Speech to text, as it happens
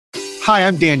Hi,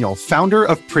 I'm Daniel, founder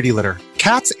of Pretty Litter.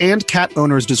 Cats and cat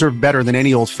owners deserve better than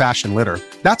any old-fashioned litter.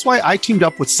 That's why I teamed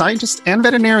up with scientists and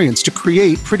veterinarians to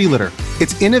create Pretty Litter.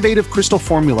 Its innovative crystal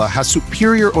formula has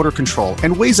superior odor control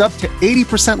and weighs up to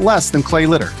 80% less than clay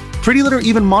litter. Pretty Litter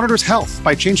even monitors health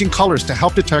by changing colors to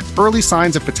help detect early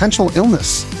signs of potential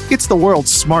illness. It's the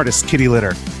world's smartest kitty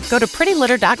litter. Go to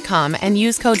prettylitter.com and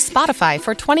use code SPOTIFY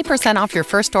for 20% off your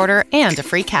first order and a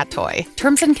free cat toy.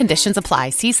 Terms and conditions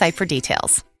apply. See site for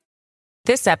details.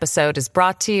 This episode is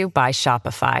brought to you by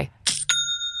Shopify.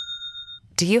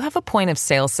 Do you have a point of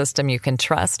sale system you can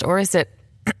trust, or is it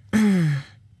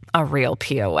a real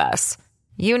POS?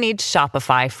 You need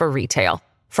Shopify for retail.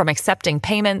 From accepting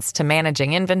payments to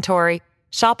managing inventory,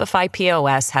 Shopify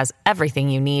POS has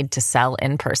everything you need to sell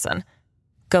in person.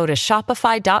 Go to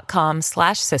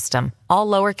shopify.com/system, all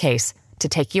lowercase, to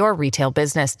take your retail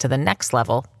business to the next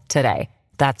level today.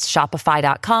 That's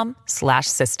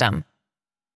shopify.com/system.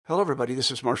 Hello, everybody.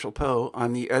 This is Marshall Poe.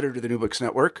 I'm the editor of the New Books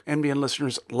Network. NBN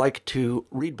listeners like to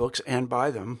read books and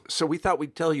buy them. So we thought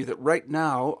we'd tell you that right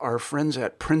now, our friends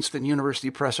at Princeton University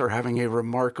Press are having a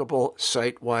remarkable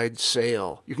site-wide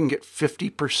sale. You can get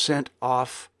 50%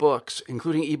 off books,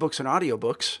 including ebooks and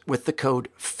audiobooks, with the code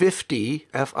 50,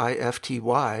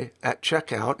 F-I-F-T-Y, at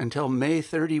checkout until May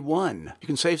 31. You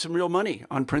can save some real money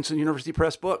on Princeton University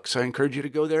Press books. I encourage you to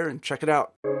go there and check it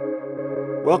out.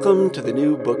 Welcome to the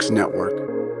New Books Network.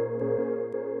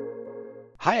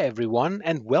 Hi, everyone,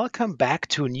 and welcome back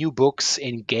to New Books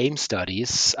in Game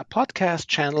Studies, a podcast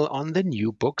channel on the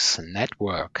New Books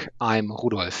Network. I'm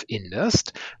Rudolf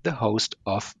Inderst, the host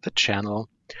of the channel.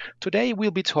 Today,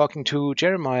 we'll be talking to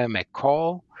Jeremiah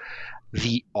McCall,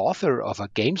 the author of a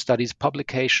game studies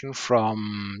publication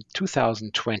from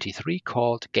 2023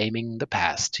 called Gaming the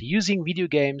Past, Using Video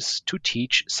Games to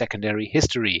Teach Secondary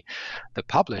History. The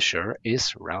publisher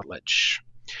is Routledge.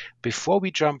 Before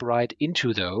we jump right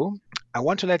into, though, I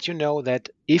want to let you know that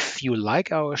if you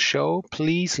like our show,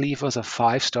 please leave us a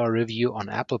 5-star review on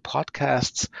Apple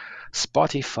Podcasts,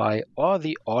 Spotify, or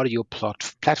the audio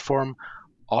platform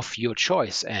of your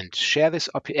choice, and share this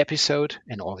episode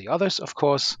and all the others, of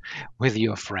course, with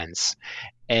your friends.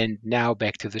 And now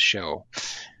back to the show.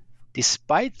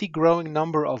 Despite the growing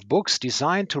number of books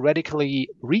designed to radically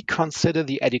reconsider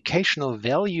the educational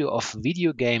value of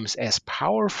video games as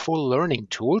powerful learning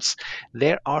tools,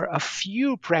 there are a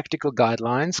few practical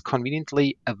guidelines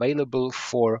conveniently available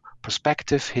for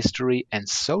prospective history and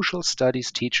social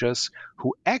studies teachers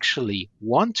who actually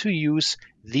want to use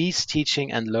these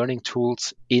teaching and learning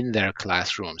tools in their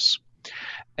classrooms.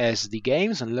 As the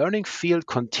games and learning field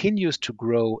continues to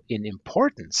grow in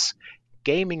importance,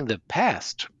 Gaming the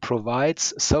Past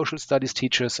provides social studies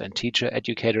teachers and teacher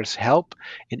educators help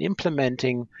in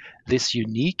implementing this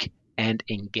unique and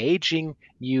engaging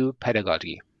new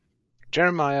pedagogy.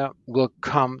 Jeremiah,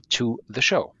 welcome to the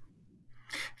show.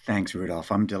 Thanks,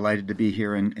 Rudolph. I'm delighted to be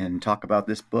here and talk about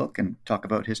this book and talk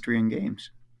about history and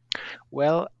games.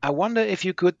 Well, I wonder if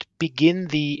you could begin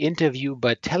the interview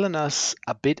by telling us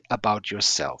a bit about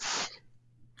yourself.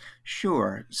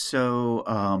 Sure. So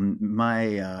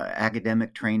my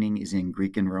academic training is in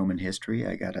Greek and Roman history.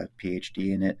 I got a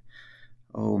PhD in it,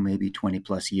 maybe 20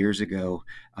 plus years ago.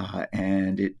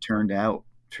 And it turned out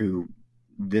through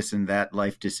this and that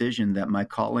life decision that my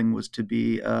calling was to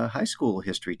be a high school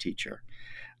history teacher.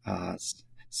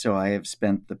 So I have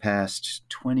spent the past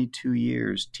 22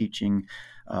 years teaching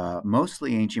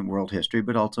mostly ancient world history,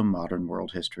 but also modern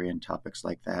world history and topics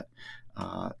like that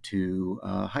to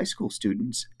high school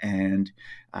students. And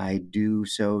I do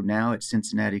so now at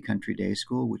Cincinnati Country Day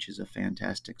School, which is a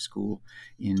fantastic school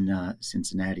in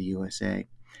Cincinnati, USA.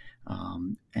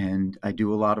 And I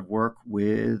do a lot of work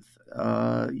with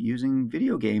using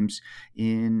video games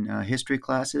in history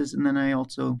classes. And then I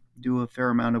also do a fair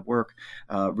amount of work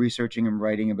researching and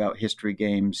writing about history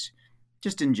games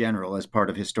just in general as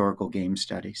part of historical game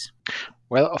studies.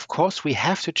 Well, of course, we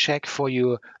have to check for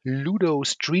your Ludo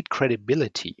Street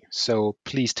credibility. So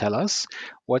please tell us,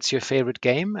 what's your favorite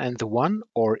game and the one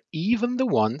or even the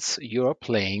ones you're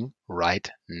playing right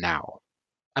now?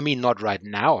 I mean, not right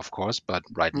now, of course, but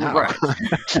right now. Right.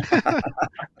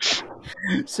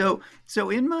 So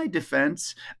in my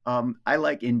defense, I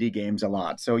like indie games a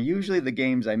lot. So usually the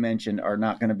games I mention are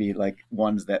not going to be like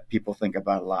ones that people think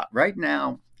about a lot. Right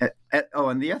now,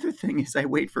 and the other thing is I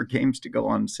wait for games to go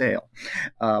on sale.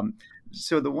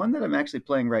 So the one that I'm actually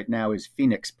playing right now is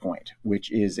Phoenix Point, which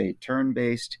is a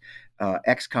turn-based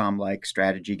XCOM-like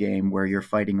strategy game where you're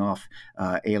fighting off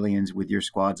aliens with your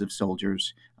squads of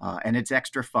soldiers. And it's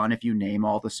extra fun if you name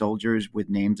all the soldiers with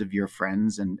names of your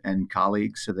friends and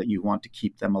colleagues so that you want to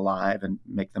keep them alive and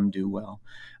make them do well.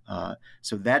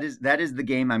 So that is the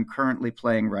game I'm currently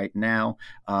playing right now.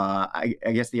 I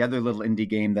guess the other little indie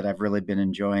game that I've really been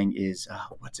enjoying is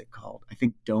what's it called? I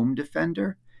think Dome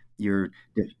Defender. You're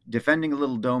defending a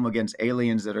little dome against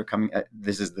aliens that are coming.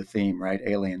 This is the theme, right?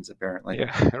 Aliens, apparently.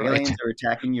 Yeah, right. Aliens are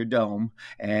attacking your dome,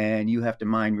 and you have to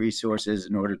mine resources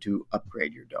in order to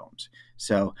upgrade your domes.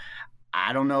 So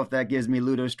I don't know if that gives me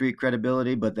Ludo Street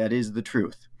credibility, but that is the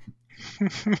truth.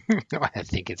 I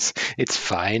think it's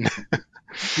fine.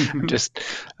 just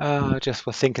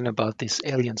was thinking about this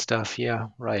alien stuff. Yeah,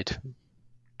 right.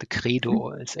 The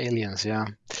credo is aliens. Yeah.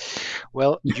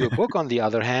 Well, your book, on the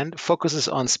other hand, focuses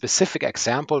on specific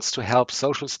examples to help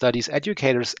social studies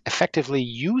educators effectively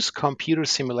use computer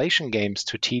simulation games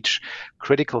to teach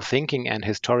critical thinking and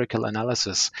historical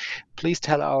analysis. Please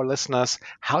tell our listeners,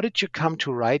 how did you come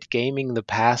to write Gaming the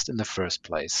Past in the first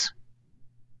place?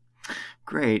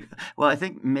 Great. Well, I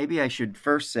think maybe I should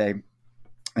first say,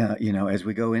 as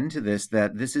we go into this,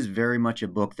 that this is very much a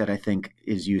book that I think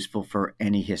is useful for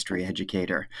any history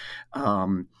educator.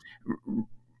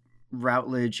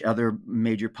 Routledge, other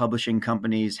major publishing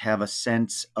companies have a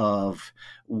sense of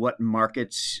what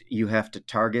markets you have to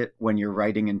target when you're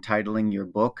writing and titling your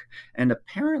book. And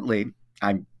apparently,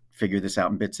 I figure this out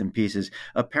in bits and pieces,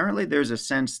 apparently there's a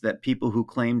sense that people who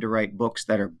claim to write books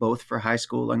that are both for high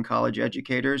school and college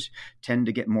educators tend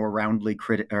to get more roundly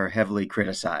or heavily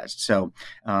criticized. So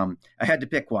I had to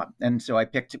pick one. And so I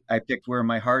picked where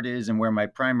my heart is and where my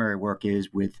primary work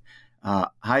is with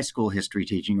high school history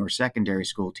teaching or secondary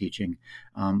school teaching.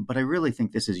 But I really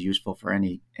think this is useful for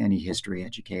any history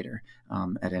educator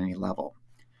at any level.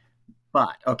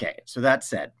 But, okay, so that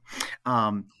said,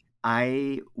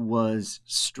 I was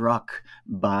struck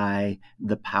by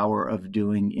the power of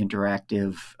doing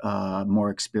interactive, more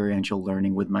experiential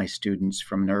learning with my students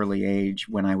from an early age.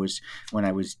 When I was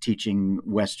teaching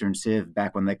Western Civ,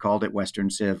 back when they called it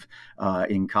Western Civ,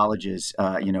 in colleges,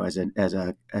 as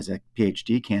a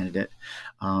PhD candidate,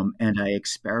 and I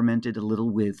experimented a little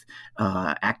with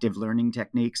active learning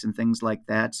techniques and things like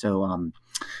that. So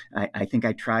I think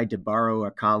I tried to borrow a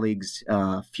colleague's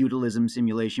feudalism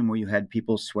simulation where you had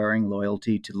people swearing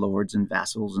loyalty to lords and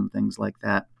vassals and things like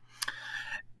that.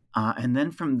 And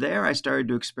then from there, I started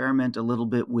to experiment a little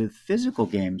bit with physical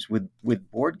games,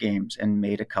 with board games, and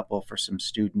made a couple for some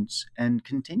students, and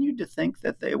continued to think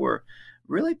that they were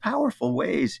really powerful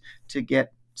ways to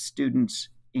get students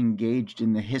engaged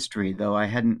in the history, though I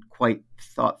hadn't quite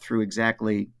thought through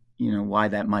exactly, why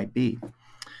that might be.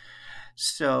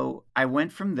 So I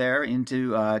went from there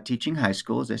into teaching high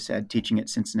school, as I said, teaching at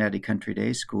Cincinnati Country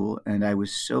Day School. And I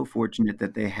was so fortunate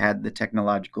that they had the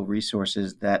technological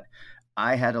resources that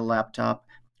I had a laptop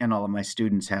and all of my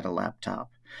students had a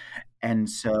laptop. And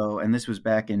this was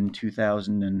back in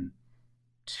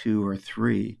 2002 or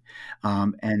 3.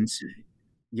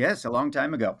 Yes, a long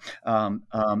time ago.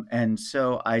 And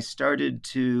so I started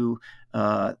to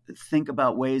think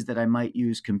about ways that I might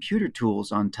use computer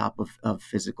tools on top of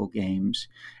physical games.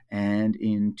 And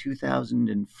in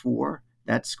 2004,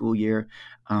 that school year,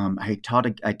 I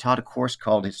taught a course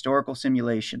called Historical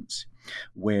Simulations,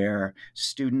 where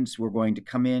students were going to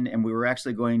come in and we were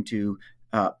actually going to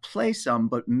play some,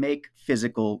 but make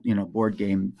physical, board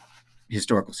game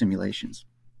historical simulations.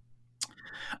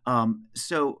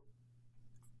 So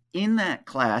in that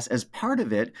class, as part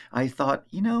of it, I thought,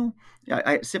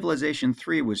 Civilization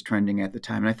 3 was trending at the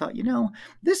time. And I thought,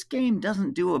 this game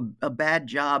doesn't do a bad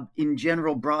job in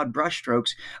general, broad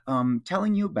brushstrokes,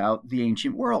 telling you about the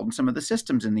ancient world and some of the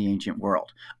systems in the ancient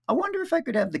world. I wonder if I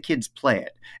could have the kids play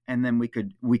it, and then we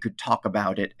could talk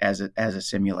about it as a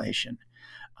simulation.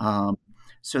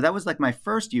 So that was like my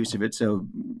first use of it. So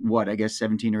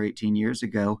 17 or 18 years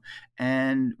ago.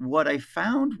 And what I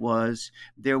found was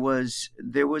there was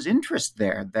interest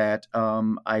there that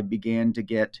I began to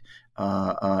get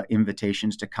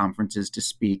invitations to conferences to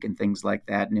speak and things like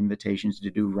that, and invitations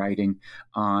to do writing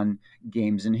on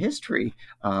games and history,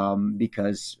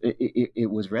 because it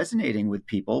was resonating with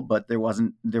people, but there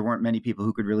weren't many people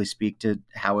who could really speak to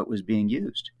how it was being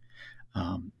used.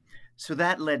 So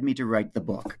that led me to write the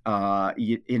book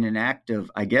in an act of,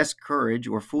 I guess, courage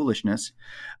or foolishness.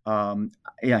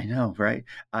 Yeah, I know, right?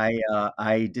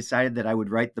 I decided that I would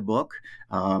write the book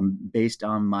based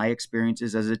on my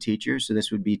experiences as a teacher. So this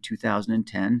would be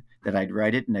 2010 that I'd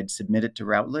write it and I'd submit it to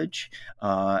Routledge,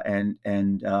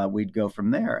 and we'd go from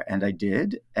there. And I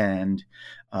did, and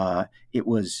it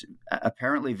was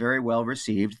apparently very well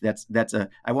received.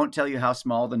 I won't tell you how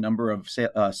small the number of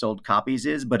sold copies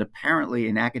is, but apparently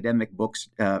in academic books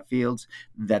fields,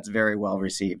 that's very well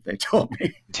received, they told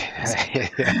me.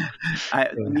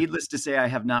 Needless to say, I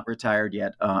have not retired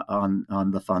yet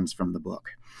on the funds from the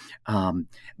book.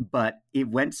 But it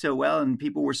went so well and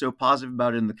people were so positive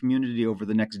about it in the community over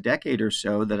the next decade or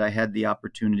so that I had the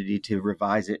opportunity to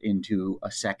revise it into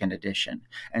a second edition.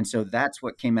 And so that's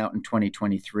what came out in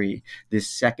 2023, this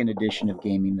second edition of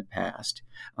Gaming the Past.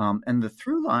 And the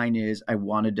through line is I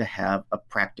wanted to have a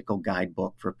practical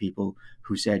guidebook for people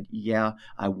who said, yeah,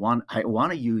 I want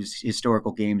to use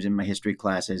historical games in my history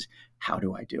classes. How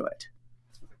do I do it?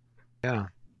 Yeah.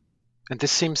 And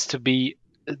this seems to be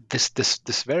this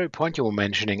very point you were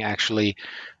mentioning, actually,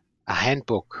 a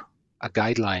handbook, a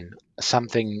guideline,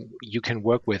 something you can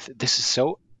work with. This is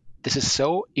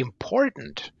so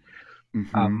important,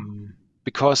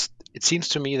 because it seems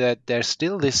to me that there's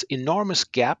still this enormous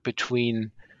gap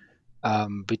between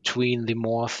the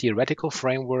more theoretical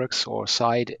frameworks or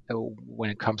side when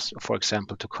it comes, for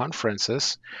example, to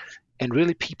conferences, and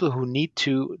really people who need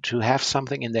to have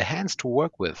something in their hands to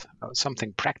work with,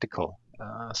 something practical.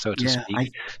 So to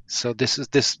speak. So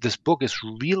this book is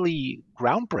really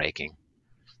groundbreaking.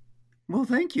 Well,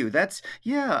 thank you. That's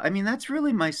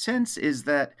really my sense is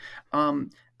that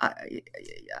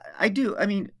I do. I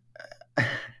mean,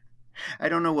 I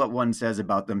don't know what one says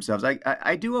about themselves.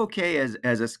 I do okay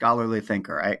as a scholarly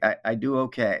thinker. I do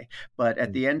okay. But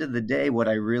at the end of the day, what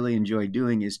I really enjoy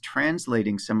doing is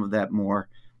translating some of that more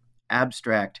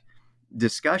abstract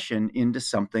discussion into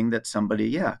something that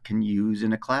somebody can use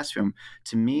in a classroom.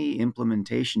 To me,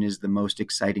 implementation is the most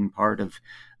exciting part of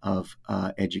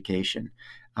education.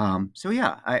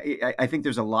 I think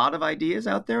there's a lot of ideas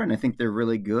out there and I think they're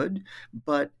really good,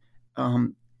 but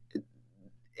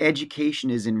education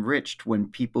is enriched when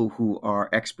people who are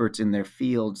experts in their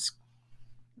fields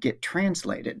get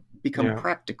translated, become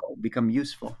practical, become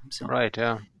useful. So. Right,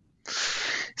 yeah.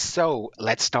 So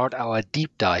let's start our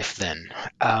deep dive then.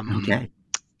 Okay.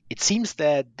 It seems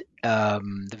that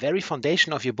the very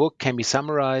foundation of your book can be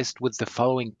summarized with the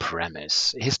following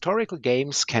premise. Historical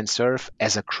games can serve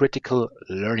as a critical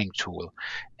learning tool.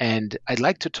 And I'd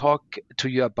like to talk to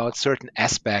you about certain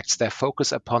aspects that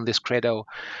focus upon this credo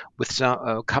with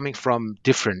coming from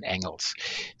different angles.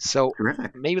 So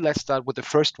maybe let's start with the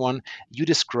first one. You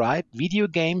describe video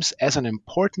games as an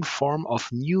important form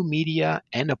of new media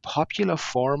and a popular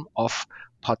form of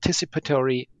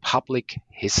participatory public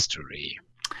history.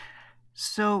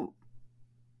 So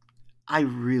I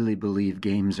really believe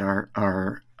games are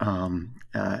am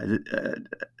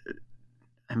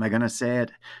I going to say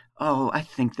it? Oh, I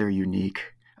think they're unique.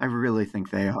 I really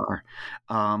think they are.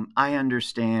 I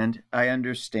understand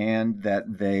that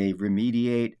they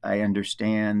remediate. I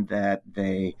understand that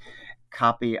they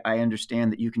copy. I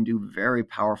understand that you can do very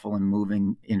powerful and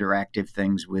moving interactive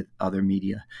things with other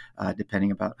media,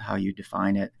 depending about how you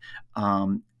define it.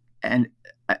 And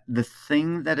the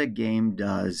thing that a game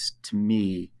does to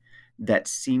me that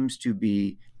seems to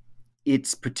be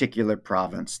its particular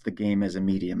province, the game as a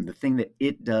medium, the thing that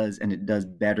it does and it does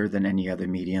better than any other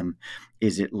medium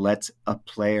is it lets a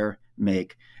player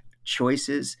make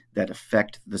choices that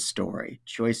affect the story,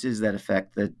 choices that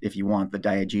affect if you want, the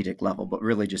diegetic level, but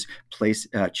really just choices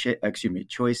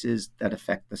that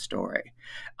affect the story.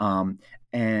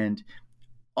 And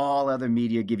all other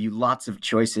media give you lots of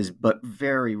choices, but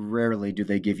very rarely do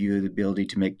they give you the ability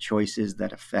to make choices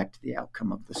that affect the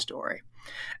outcome of the story.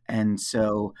 And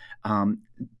so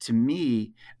to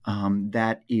me,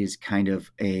 that is kind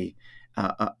of a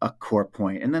core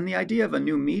point. And then the idea of a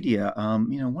new media,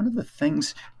 one of the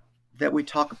things that we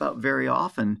talk about very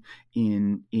often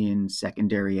in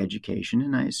secondary education,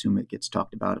 and I assume it gets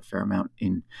talked about a fair amount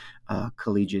in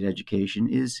collegiate education,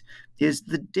 is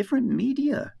the different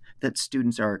media that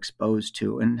students are exposed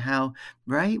to, and how,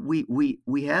 right, we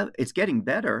have, it's getting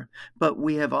better, but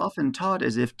we have often taught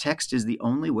as if text is the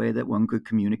only way that one could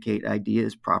communicate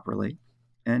ideas properly.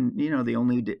 And, the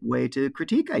only way to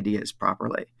critique ideas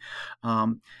properly.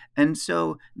 And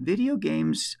so video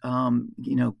games,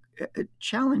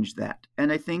 challenge that.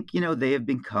 And I think, they have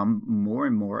become more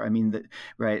and more,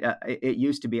 it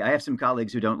used to be, I have some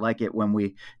colleagues who don't like it when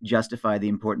we justify the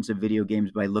importance of video games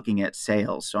by looking at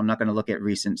sales. So I'm not going to look at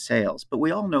recent sales, but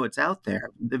we all know it's out there.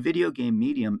 The video game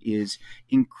medium is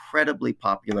incredibly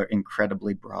popular,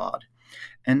 incredibly broad.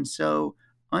 And so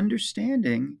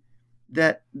understanding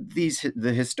that the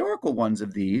historical ones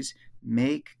of these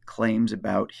make claims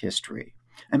about history.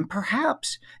 And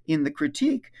perhaps in the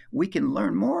critique, we can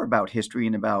learn more about history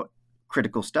and about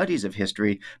critical studies of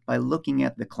history by looking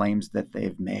at the claims that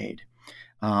they've made.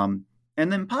 And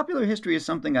then popular history is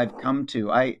something I've come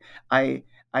to. I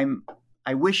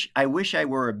wish I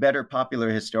were a better popular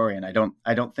historian. I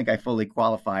don't think I fully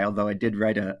qualify, although I did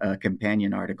write a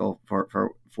companion article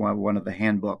for one of the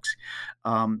handbooks.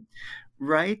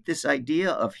 right? This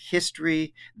idea of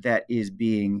history that is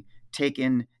being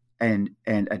taken and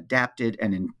adapted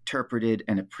and interpreted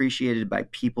and appreciated by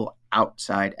people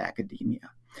outside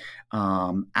academia,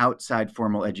 outside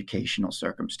formal educational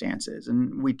circumstances.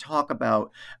 And we talk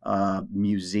about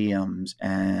museums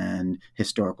and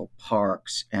historical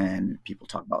parks, and people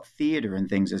talk about theater and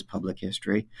things as public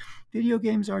history. Video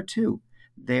games are too.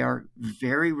 They're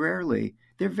very rarely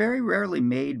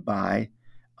made by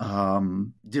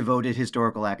devoted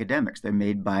historical academics. They're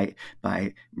made by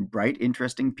bright,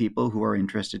 interesting people who are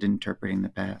interested in interpreting the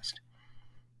past.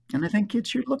 And I think kids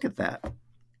should look at that.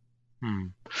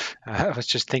 I was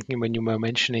just thinking when you were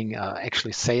mentioning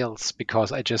actually sales,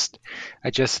 because I just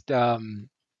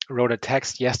wrote a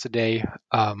text yesterday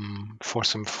for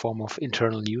some form of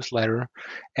internal newsletter,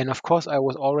 and of course I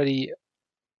was already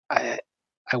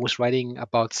I was writing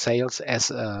about sales as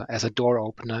a door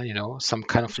opener, some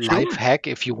kind of life hack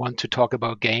if you want to talk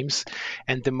about games.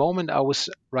 And the moment I was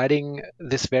writing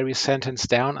this very sentence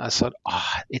down, I thought,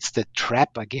 it's the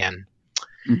trap again.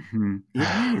 Mm-hmm.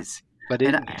 It is. But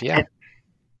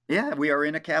we are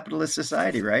in a capitalist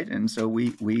society, right? And so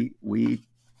we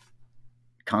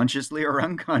consciously or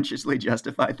unconsciously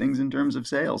justify things in terms of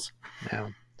sales. Yeah.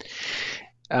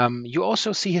 You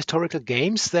also see historical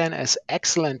games then as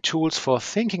excellent tools for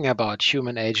thinking about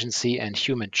human agency and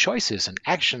human choices and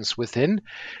actions within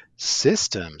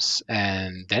systems.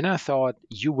 And then I thought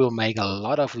you will make a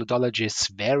lot of ludologists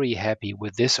very happy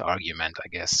with this argument, I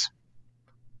guess.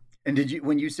 And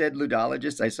when you said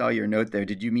ludologists, I saw your note there.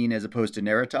 Did you mean as opposed to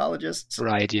narratologists?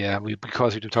 Right, yeah.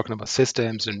 Because we were talking about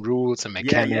systems and rules and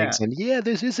mechanics. Yeah. And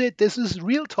this is it. This is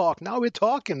real talk. Now we're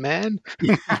talking, man.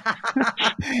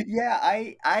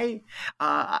 Yeah,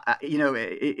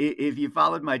 if you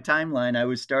followed my timeline, I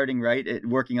was starting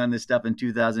working on this stuff in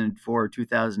 2004 or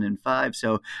 2005.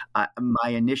 So my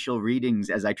initial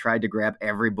readings, as I tried to grab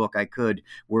every book I could,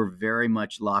 were very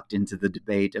much locked into the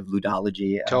debate of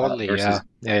ludology. Totally, versus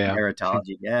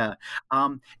narratology. Yeah.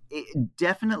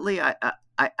 Definitely.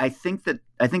 I think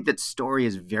that story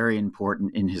is very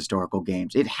important in historical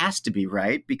games. It has to be,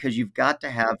 right? Because you've got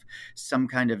to have some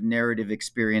kind of narrative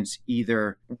experience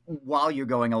either while you're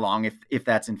going along, if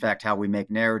that's in fact how we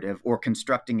make narrative, or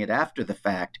constructing it after the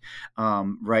fact,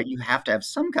 right? You have to have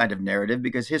some kind of narrative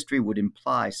because history would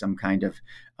imply some kind of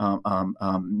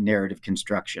narrative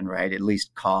construction, right? At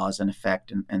least cause and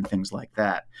effect and things like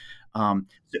that.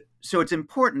 So it's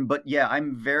important, but yeah,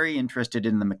 I'm very interested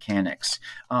in the mechanics.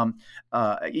 I'm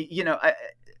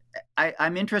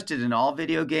interested in all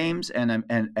video games, and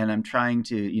I'm trying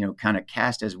to kind of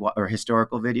cast or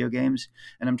historical video games,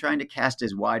 and I'm trying to cast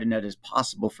as wide a net as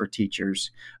possible for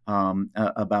teachers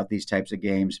about these types of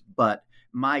games. But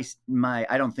my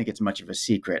I don't think it's much of a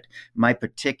secret. My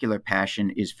particular passion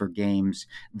is for games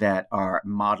that are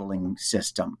modeling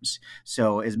systems.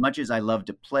 So as much as I love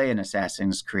to play an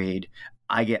Assassin's Creed,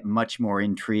 I get much more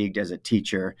intrigued as a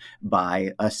teacher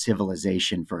by a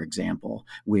civilization, for example,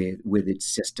 with its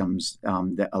systems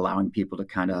that allowing people to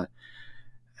kind of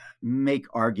make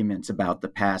arguments about the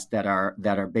past that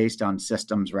are based on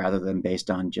systems rather than based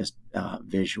on just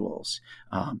visuals.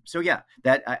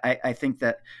 I think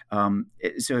that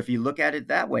so if you look at it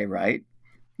that way, right,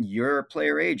 you're a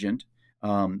player agent,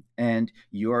 and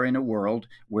you're in a world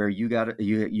where you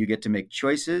get to make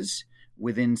choices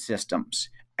within systems.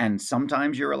 And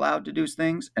sometimes you're allowed to do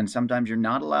things, and sometimes you're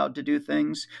not allowed to do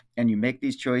things. And you make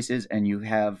these choices, and you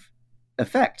have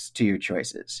effects to your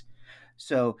choices.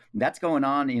 So that's going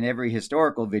on in every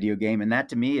historical video game. And that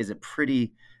to me is a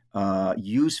pretty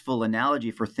useful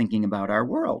analogy for thinking about our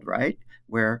world, right?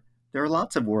 Where there are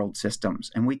lots of world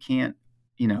systems, and we can't,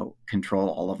 control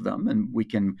all of them, and we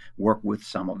can work with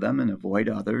some of them and avoid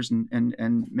others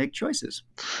and make choices.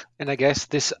 And I guess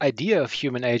this idea of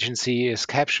human agency is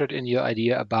captured in your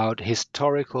idea about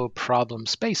historical problem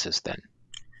spaces then.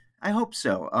 I hope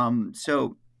so.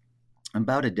 So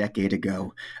about a decade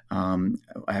ago,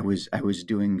 I was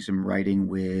doing some writing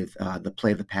with the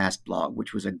Play the Past blog,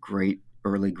 which was a great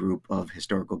early group of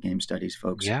historical game studies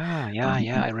folks. Yeah,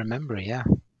 I remember, yeah.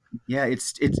 Yeah,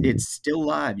 it's still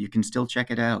live. You can still check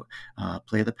it out.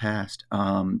 Play the Past.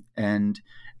 And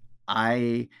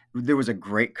there was a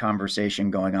great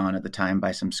conversation going on at the time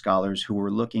by some scholars who were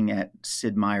looking at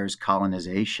Sid Meier's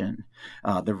Colonization,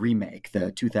 the remake,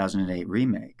 the 2008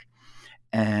 remake,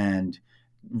 and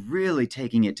really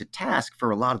taking it to task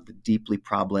for a lot of the deeply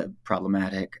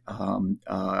problematic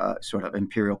sort of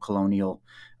imperial colonial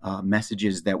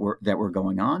messages that were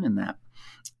going on in that.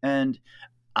 And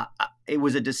it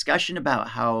was a discussion about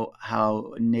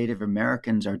how Native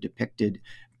Americans are depicted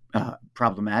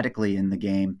problematically in the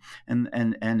game,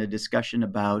 and a discussion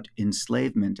about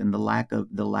enslavement and the lack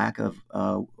of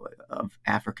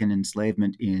African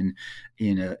enslavement in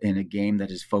a game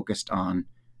that is focused on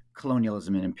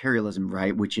colonialism and imperialism,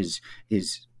 right? Which is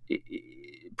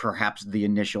perhaps the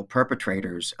initial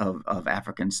perpetrators of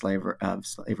African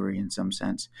slavery in some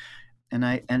sense.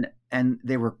 And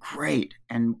they were great.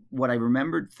 And what I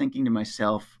remembered thinking to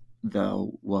myself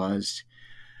though was,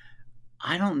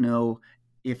 I don't know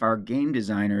if our game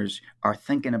designers are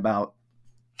thinking about,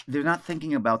 they're not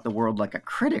thinking about the world like a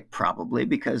critic, probably,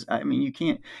 because I mean, you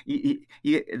can't,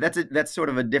 that's sort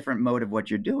of a different mode of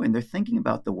what you're doing. They're thinking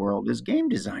about the world as game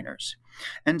designers.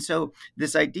 And so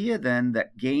this idea then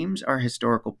that games are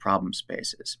historical problem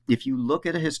spaces, if you look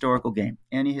at a historical game,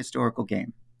 any historical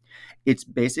game, it's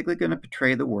basically going to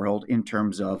portray the world in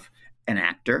terms of an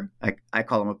actor, I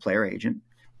call him a player agent,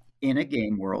 in a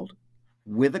game world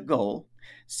with a goal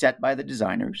set by the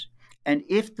designers. And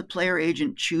if the player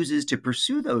agent chooses to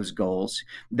pursue those goals,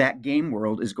 that game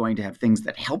world is going to have things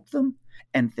that help them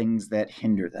and things that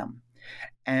hinder them.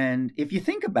 And if you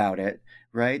think about it,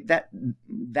 right,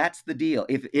 that's the deal.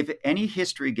 If any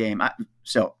history game,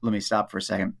 so let me stop for a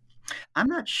second. I'm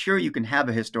not sure you can have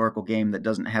a historical game that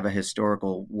doesn't have a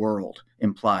historical world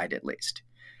implied, at least.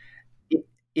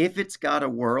 If it's got a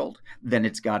world, then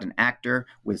it's got an actor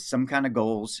with some kind of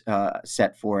goals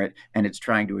set for it, and it's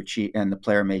trying to achieve, and the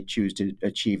player may choose to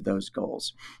achieve those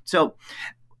goals. So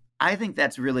I think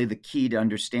that's really the key to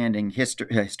understanding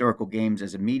historical games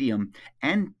as a medium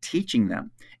and teaching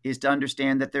them, is to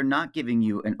understand that they're not giving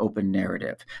you an open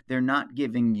narrative. They're not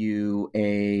giving you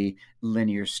a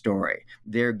linear story.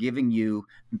 They're giving you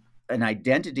an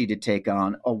identity to take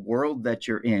on, a world that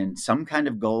you're in, some kind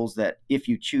of goals that if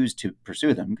you choose to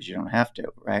pursue them, because you don't have to,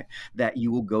 right, that you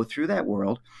will go through that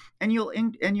world and you'll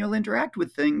interact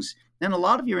with things. And a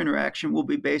lot of your interaction will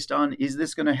be based on, is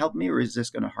this going to help me or is this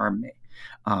going to harm me?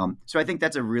 So I think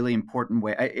that's a really important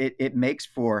way. It makes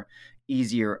for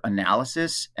easier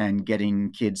analysis and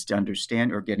getting kids to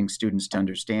understand, or getting students to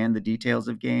understand the details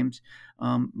of games.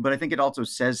 But I think it also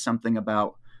says something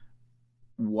about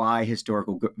why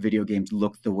historical video games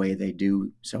look the way they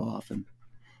do so often.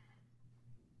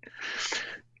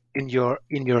 In your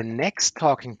next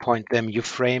talking point, then, you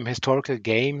frame historical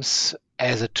games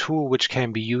as a tool which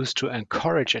can be used to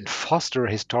encourage and foster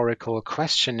historical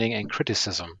questioning and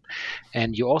criticism.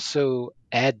 And you also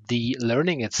add the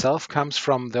learning itself comes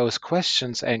from those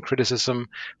questions and criticism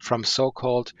from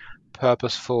so-called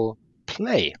purposeful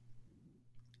play.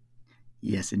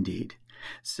 Yes, indeed.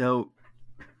 So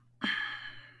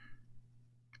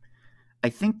I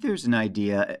think there's an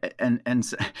idea, and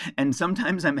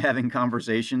sometimes I'm having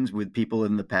conversations with people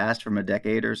in the past from a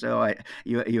decade or so.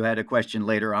 You had a question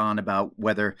later on about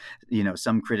whether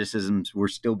some criticisms were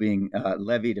still being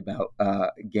levied about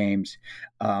games,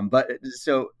 but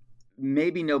so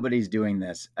maybe nobody's doing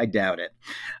this. I doubt it.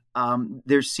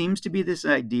 There seems to be this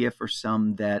idea for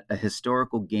some that a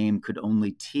historical game could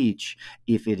only teach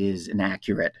if it is an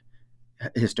accurate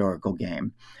historical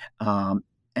game.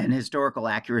 And historical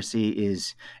accuracy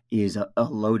is a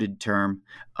loaded term.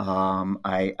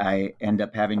 I end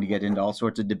up having to get into all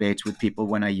sorts of debates with people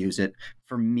when I use it.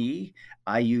 For me,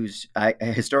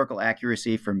 historical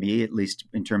accuracy, for me, at least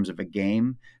in terms of a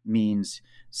game, means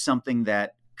something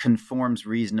that conforms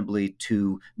reasonably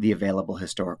to the available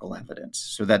historical evidence.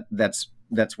 So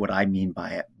that's what I mean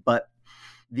by it. But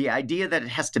the idea that it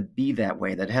has to be that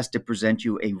way, that it has to present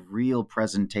you a real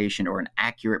presentation or an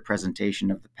accurate presentation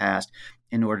of the past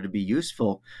in order to be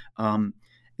useful,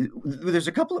 there's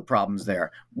a couple of problems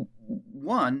there.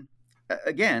 One,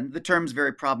 again, the term's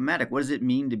very problematic. What does it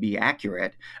mean to be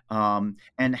accurate?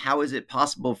 And how is it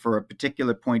possible for a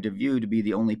particular point of view to be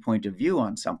the only point of view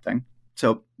on something?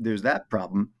 So there's that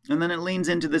problem. And then it leans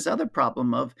into this other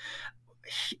problem of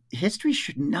history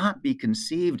should not be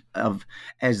conceived of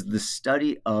as the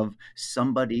study of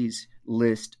somebody's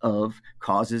list of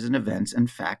causes and events and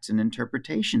facts and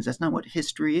interpretations. That's not what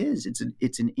history is.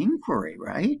 It's an inquiry,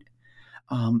 right?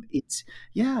 And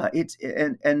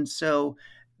so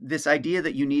this idea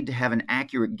that you need to have an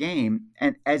accurate game,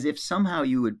 and as if somehow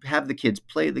you would have the kids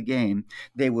play the game,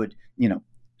 they would,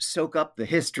 soak up the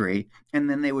history, and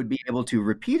then they would be able to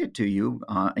repeat it to you,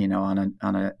 on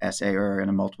an essay or in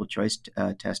a multiple choice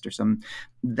test or something.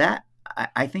 That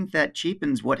I think that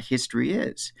cheapens what history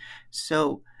is.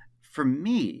 So for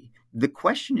me, the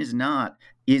question is not,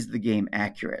 is the game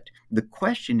accurate? The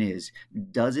question is,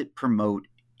 does it promote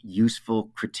useful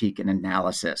critique and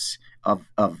analysis of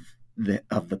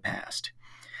the past?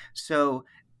 So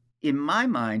in my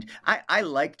mind, I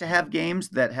like to have games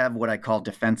that have what I call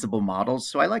defensible models.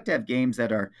 So I like to have games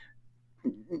that are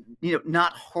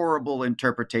not horrible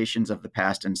interpretations of the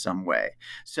past in some way.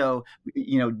 So,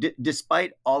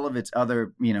 despite all of its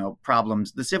other,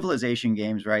 problems, the civilization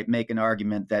games, right, make an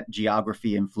argument that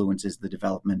geography influences the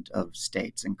development of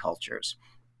states and cultures.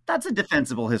 That's a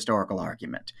defensible historical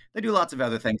argument. They do lots of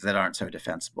other things that aren't so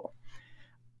defensible.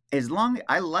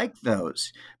 I like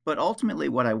those, but ultimately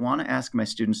what I want to ask my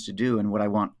students to do, and what I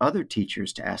want other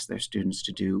teachers to ask their students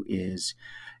to do, is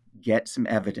get some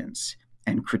evidence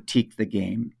and critique the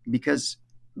game. Because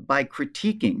by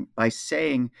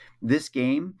saying this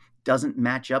game doesn't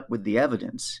match up with the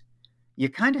evidence, you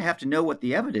kind of have to know what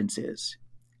the evidence is.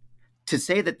 To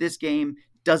say that this game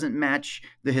doesn't match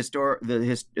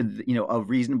a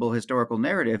reasonable historical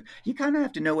narrative, you kind of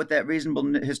have to know what that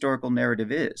reasonable historical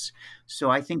narrative is.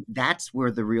 So I think that's where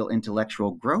the real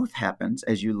intellectual growth happens,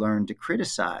 as you learn to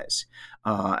criticize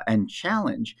and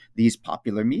challenge these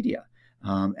popular media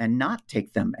and not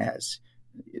take them as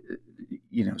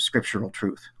scriptural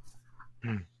truth.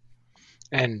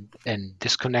 And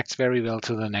this connects very well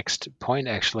to the next point,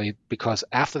 actually, because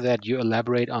after that you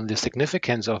elaborate on the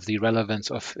significance of the relevance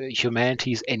of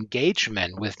humanity's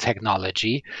engagement with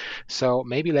technology. So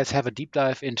maybe let's have a deep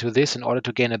dive into this in order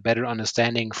to gain a better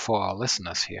understanding for our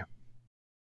listeners here.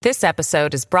 This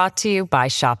episode is brought to you by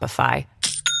Shopify.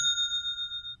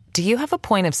 Do you have a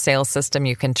point of sale system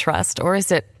you can trust, or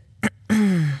is it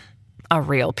a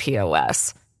real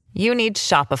POS? You need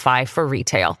Shopify for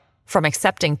retail. From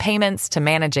accepting payments to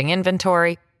managing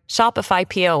inventory, Shopify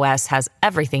POS has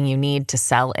everything you need to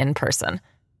sell in person.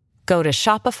 Go to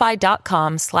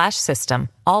shopify.com/system,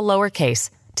 all lowercase,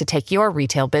 to take your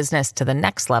retail business to the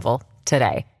next level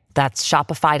today. That's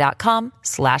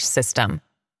shopify.com/system.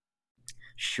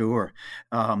 Sure.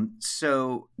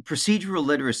 So procedural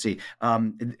literacy,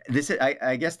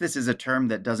 I guess this is a term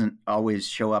that doesn't always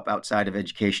show up outside of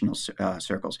educational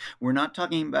circles. We're not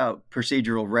talking about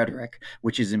procedural rhetoric,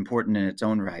 which is important in its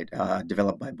own right,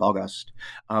 developed by Bogost.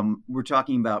 We're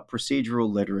talking about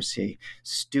procedural literacy.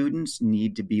 Students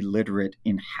need to be literate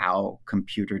in how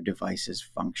computer devices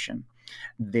function.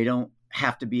 They don't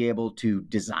have to be able to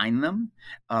design them,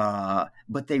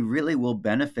 but they really will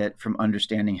benefit from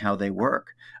understanding how they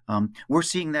work. We're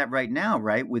seeing that right now,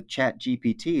 right, with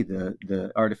ChatGPT,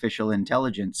 the artificial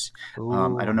intelligence.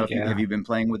 I don't know if have you been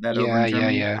playing with that? Over in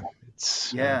Germany?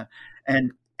 Yeah.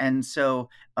 And so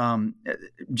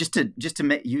just to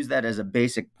use that as a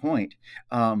basic point,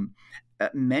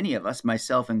 many of us,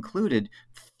 myself included,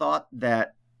 thought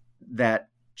that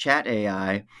Chat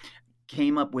AI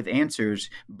came up with answers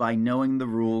by knowing the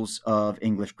rules of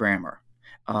English grammar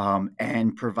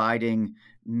and providing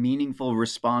meaningful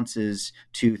responses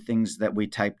to things that we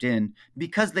typed in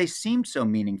because they seemed so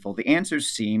meaningful. The answers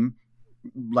seem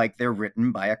like they're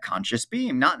written by a conscious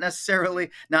being, not necessarily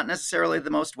the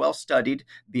most well-studied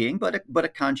being, but a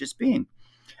conscious being.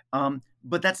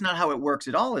 But that's not how it works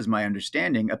at all, is my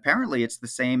understanding. Apparently, it's the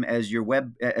same as your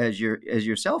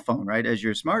your cell phone, right? As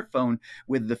your smartphone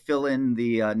with the fill in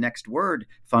the next word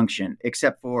function,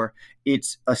 except for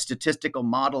it's a statistical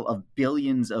model of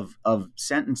billions of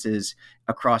sentences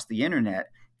across the internet.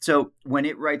 So when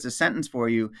it writes a sentence for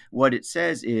you, what it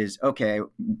says is, okay,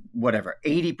 whatever,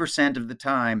 80% of the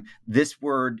time, this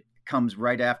word comes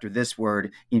right after this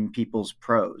word in people's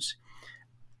prose.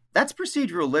 That's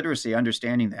procedural literacy,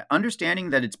 understanding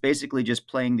that it's basically just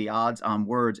playing the odds on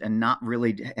words and not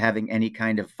really having any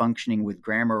kind of functioning with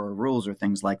grammar or rules or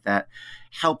things like that,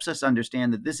 helps us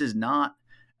understand that this is not,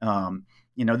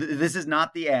 this is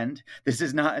not the end. This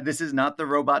is not the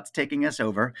robots taking us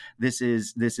over. This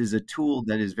is a tool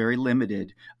that is very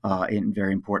limited in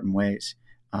very important ways.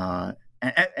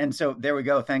 And so there we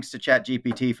go. Thanks to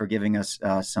ChatGPT for giving us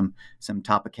some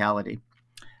topicality.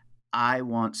 I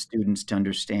want students to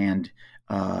understand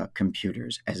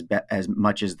computers as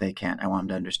much as they can. I want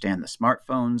them to understand the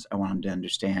smartphones. I want them to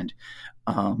understand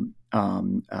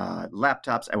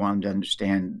laptops. I want them to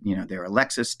understand, their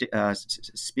Alexa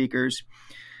speakers.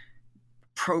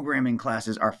 Programming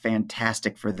classes are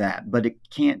fantastic for that, but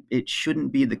it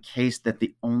shouldn't be the case that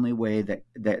the only way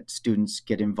that students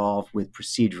get involved with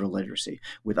procedural literacy,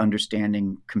 with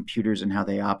understanding computers and how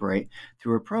they operate,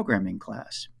 through a programming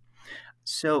class.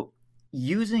 So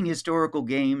using historical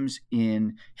games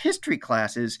in history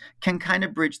classes can kind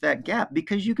of bridge that gap,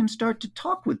 because you can start to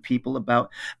talk with people about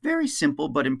very simple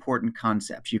but important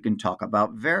concepts. You can talk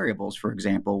about variables, for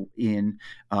example, in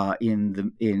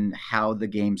how the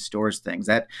game stores things.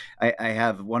 That I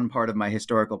have one part of my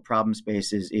historical problem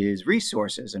space is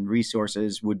resources, and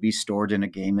resources would be stored in a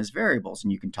game as variables,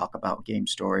 and you can talk about game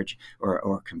storage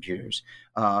or computers.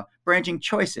 Branching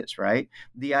choices, right?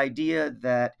 The idea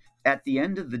that at the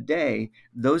end of the day,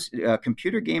 those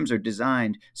computer games are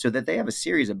designed so that they have a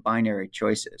series of binary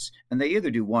choices, and they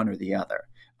either do one or the other.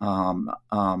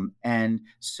 And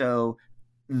so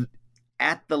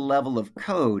at the level of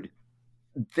code,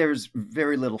 there's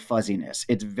very little fuzziness.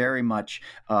 It's very much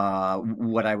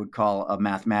what I would call a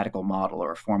mathematical model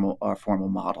or a formal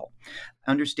model.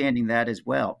 Understanding that as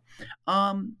well.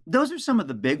 Those are some of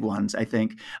the big ones, I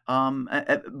think.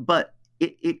 But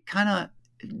it kind of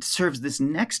serves this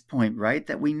next point, right?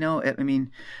 That we know, I mean,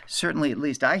 certainly at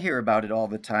least I hear about it all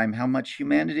the time, how much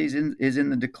humanities is in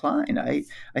the decline. I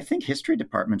think history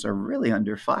departments are really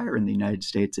under fire in the United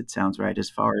States, it sounds right, as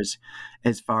far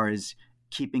as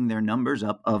keeping their numbers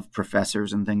up of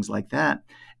professors and things like that.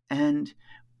 And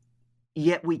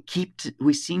yet we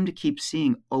seem to keep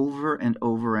seeing over and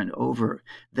over and over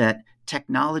that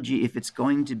technology, if it's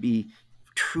going to be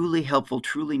truly helpful,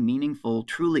 truly meaningful,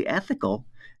 truly ethical,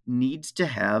 needs to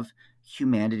have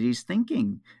humanities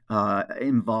thinking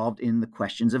involved in the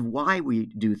questions of why we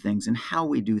do things and how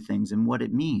we do things and what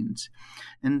it means.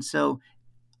 And so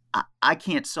I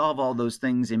can't solve all those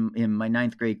things in my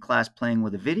 9th grade class playing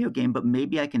with a video game, but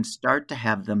maybe I can start to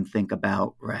have them think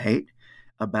about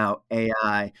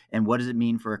AI and what does it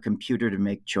mean for a computer to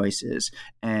make choices?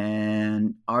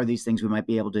 And are these things we might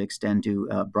be able to extend to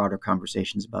broader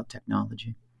conversations about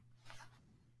technology?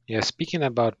 Yeah, speaking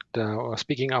of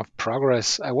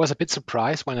progress, I was a bit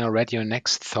surprised when I read your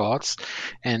next thoughts.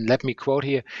 And let me quote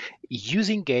here: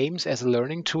 using games as a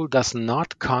learning tool does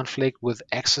not conflict with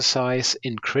exercise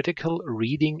in critical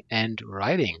reading and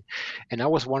writing. And I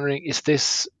was wondering, is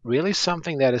this really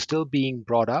something that is still being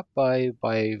brought up by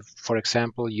for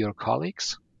example, your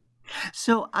colleagues?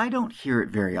 So I don't hear it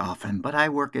very often, but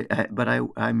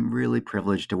I'm really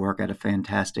privileged to work at a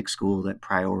fantastic school that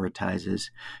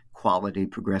prioritizes quality,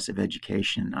 progressive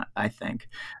education. I think,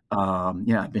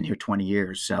 I've been here 20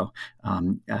 years, so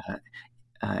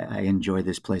I enjoy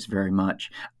this place very much.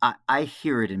 I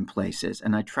hear it in places,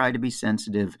 and I try to be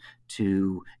sensitive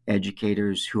to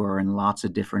educators who are in lots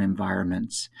of different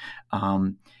environments.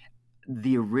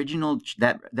 The original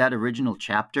that original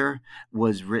chapter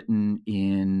was written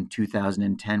in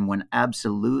 2010, when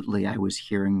absolutely I was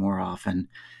hearing more often,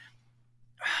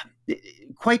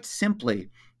 quite simply,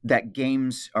 that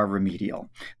games are remedial.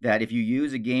 That if you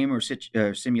use a game or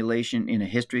simulation in a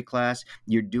history class,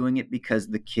 you're doing it because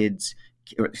because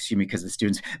the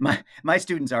students. My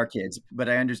students are kids, but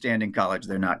I understand in college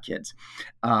they're not kids.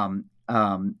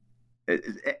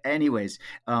 Anyways,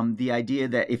 the idea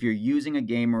that if you're using a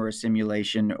game or a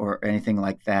simulation or anything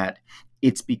like that,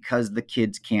 it's because the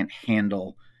kids can't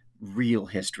handle real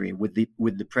history, with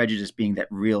the prejudice being that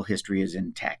real history is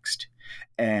in text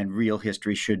and real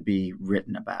history should be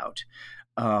written about.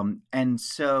 And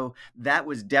so that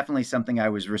was definitely something I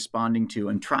was responding to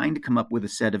and trying to come up with a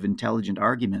set of intelligent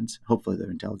arguments. Hopefully they're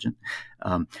intelligent.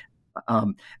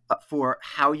 For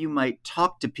how you might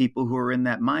talk to people who are in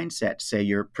that mindset. Say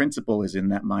your principal is in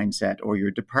that mindset, or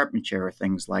your department chair, or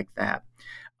things like that.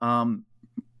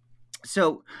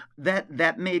 So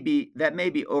that may be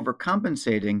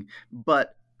overcompensating,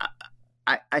 but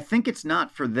I think it's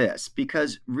not for this,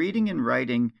 because critical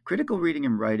reading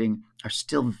and writing are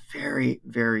still very,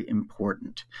 very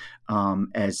important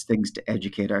as things to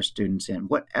educate our students in,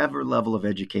 whatever level of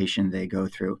education they go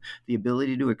through. The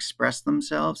ability to express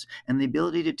themselves and the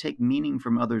ability to take meaning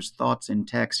from others' thoughts in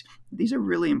text, these are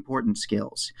really important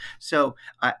skills. So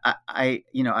I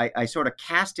sort of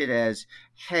cast it as,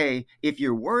 hey, if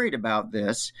you're worried about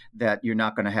this, that you're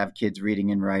not going to have kids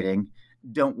reading and writing,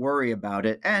 don't worry about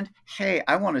it. And hey,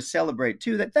 I want to celebrate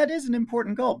too that is an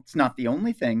important goal. It's not the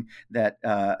only thing that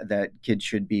kids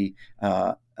should be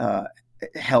taught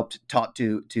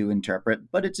to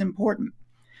interpret, but it's important.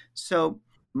 So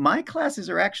my classes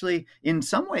are actually, in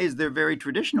some ways, they're very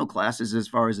traditional classes as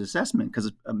far as assessment,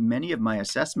 because many of my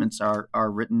assessments are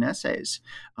written essays.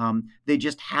 They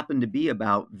just happen to be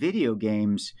about video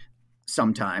games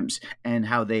sometimes and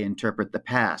how they interpret the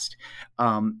past.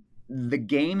 The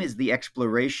game is the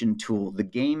exploration tool. The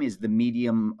game is the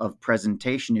medium of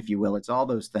presentation, if you will. It's all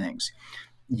those things.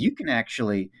 You can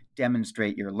actually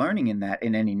demonstrate your learning in that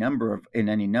in any number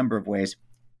of ways,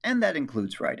 and that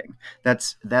includes writing.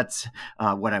 That's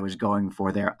what I was going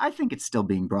for there. I think it's still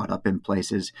being brought up in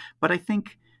places, but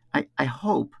I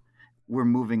hope we're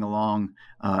moving along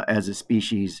as a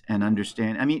species and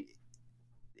understand. I mean,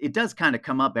 it does kind of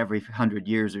come up every 100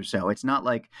 years or so. It's not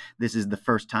like this is the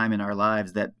first time in our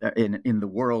lives that in the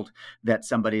world that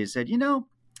somebody has said,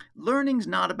 learning's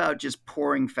not about just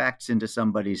pouring facts into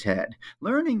somebody's head.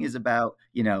 Learning is about,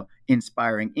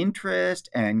 inspiring interest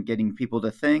and getting people to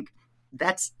think.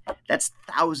 that's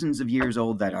thousands of years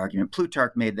old, that argument.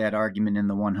 Plutarch made that argument in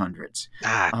the 100s.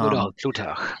 Good old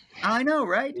Plutarch. I know,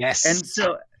 right? Yes. And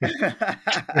so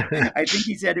I think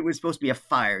he said it was supposed to be a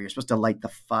fire. You're supposed to light the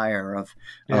fire of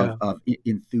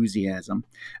enthusiasm.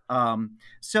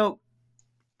 So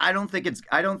I don't think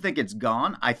it's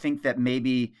gone. I think that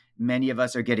maybe many of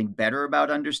us are getting better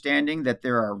about understanding that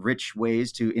there are rich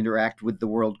ways to interact with the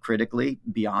world critically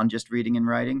beyond just reading and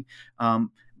writing.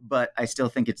 But I still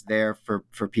think it's there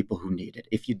for people who need it.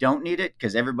 If you don't need it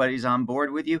because everybody's on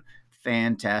board with you,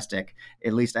 fantastic.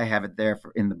 At least I have it there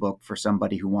in the book for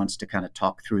somebody who wants to kind of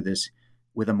talk through this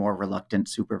with a more reluctant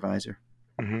supervisor.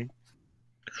 Mm-hmm.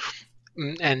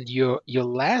 And your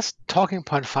last talking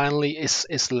point finally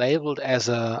is labeled as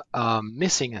a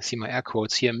missing, I see my air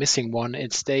quotes here, missing one.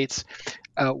 It states,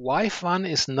 why fun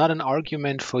is not an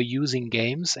argument for using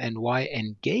games and why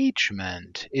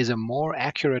engagement is a more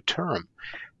accurate term.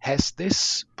 Has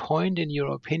this point, in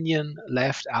your opinion, have been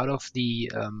left out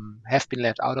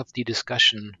of the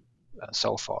discussion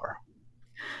so far?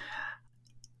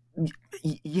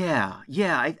 Yeah.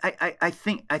 I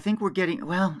think we're getting,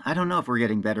 well, I don't know if we're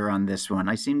getting better on this one.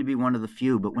 I seem to be one of the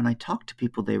few, but when I talk to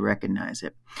people, they recognize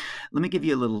it. Let me give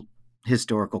you a little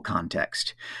historical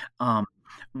context.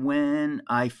 When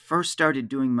I first started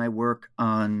doing my work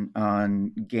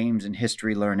on games and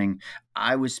history learning,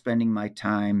 I was spending my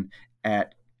time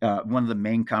at one of the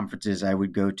main conferences I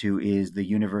would go to is the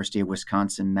University of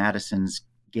Wisconsin-Madison's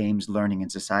Games, Learning,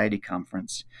 and Society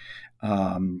Conference.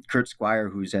 Kurt Squire,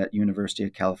 who's at University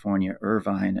of California,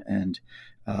 Irvine, and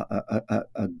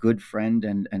a good friend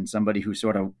and somebody who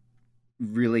sort of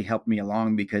really helped me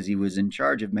along because he was in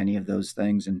charge of many of those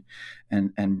things and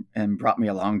brought me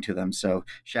along to them. So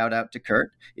shout out to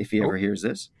Kurt if he ever hears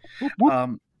this.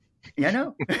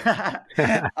 No.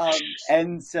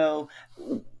 And so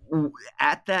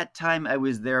at that time, I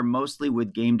was there mostly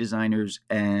with game designers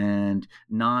and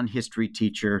non-history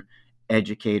teacher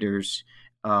educators,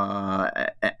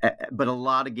 but a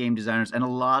lot of game designers and a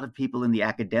lot of people in the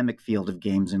academic field of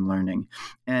games and learning.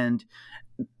 And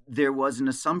there was an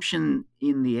assumption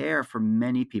in the air for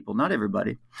many people, not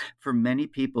everybody, for many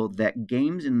people that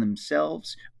games in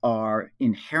themselves are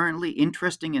inherently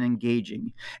interesting and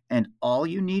engaging. And all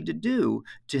you need to do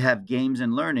to have games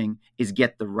and learning is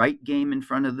get the right game in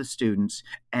front of the students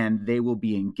and they will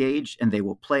be engaged and they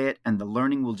will play it and the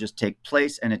learning will just take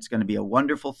place and it's going to be a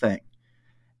wonderful thing.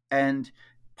 And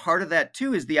part of that,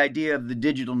 too, is the idea of the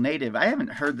digital native. I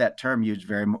haven't heard that term used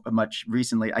very much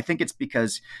recently. I think it's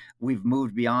because we've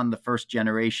moved beyond the first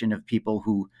generation of people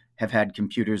who have had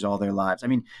computers all their lives. I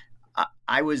mean,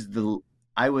 I was the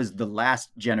last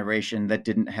generation that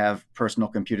didn't have personal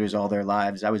computers all their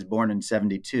lives. I was born in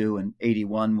 1972 and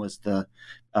 1981 was the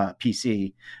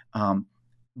PC.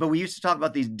 But we used to talk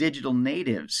about these digital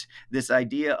natives, this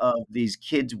idea of these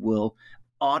kids will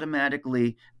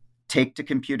automatically take to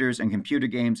computers and computer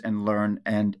games and learn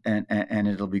and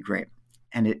it'll be great.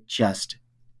 And it just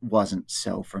wasn't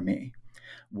so for me.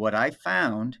 What I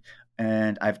found,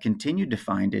 and I've continued to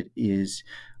find it, is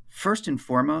first and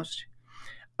foremost,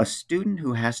 a student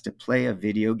who has to play a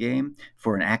video game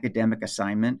for an academic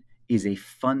assignment is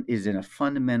in a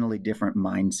fundamentally different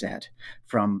mindset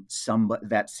from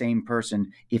that same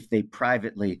person if they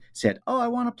privately said, "Oh, I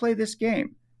want to play this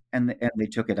game," and they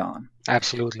took it on.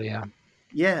 Absolutely, yeah.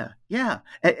 Yeah.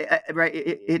 Right.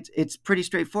 It's pretty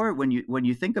straightforward when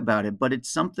you think about it, but it's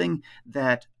something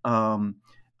that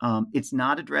it's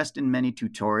not addressed in many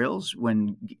tutorials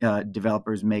when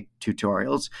developers make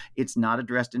tutorials. It's not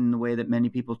addressed in the way that many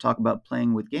people talk about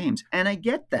playing with games. And I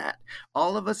get that.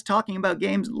 All of us talking about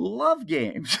games love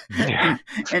games. Yeah.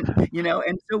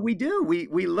 and so we do.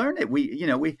 We learn it. We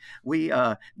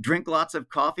drink lots of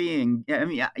coffee. And I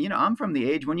mean, I'm from the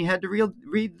age when you had to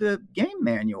read the game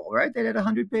manual, right? They had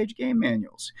 100-page game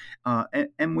manuals.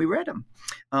 And we read them.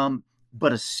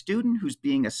 But a student who's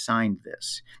being assigned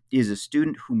this is a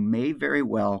student who may very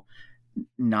well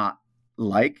not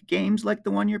like games like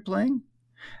the one you're playing,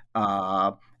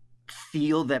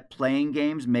 feel that playing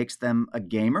games makes them a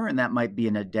gamer, and that might be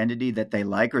an identity that they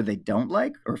like or they don't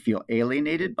like or feel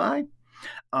alienated by.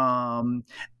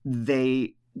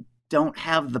 They don't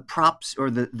have the props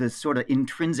or the sort of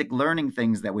intrinsic learning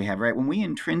things that we have, right? When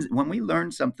we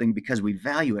learn something because we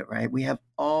value it, right? We have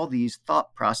all these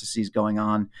thought processes going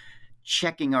on,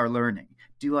 checking our learning.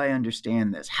 Do I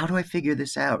understand this? How do I figure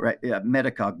this out? Right?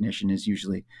 Metacognition is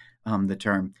usually the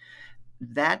term.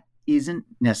 That isn't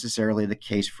necessarily the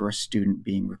case for a student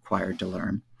being required to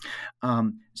learn.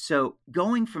 So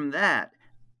going from that,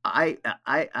 I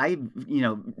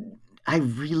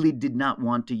really did not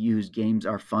want to use games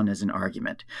are fun as an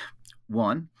argument.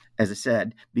 One, as I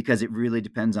said, because it really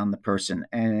depends on the person,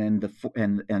 and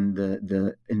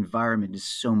the environment is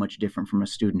so much different from a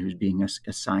student who's being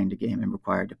assigned a game and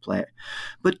required to play it.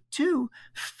 But two,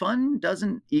 fun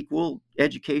doesn't equal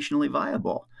educationally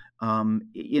viable.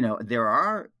 There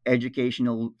are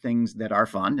educational things that are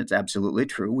fun. It's absolutely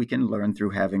true. We can learn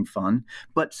through having fun,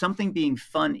 but something being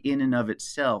fun in and of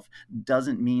itself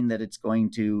doesn't mean that it's going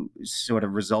to sort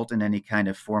of result in any kind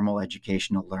of formal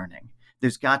educational learning.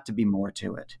 There's got to be more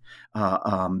to it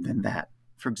than that.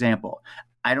 For example,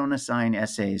 I don't assign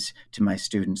essays to my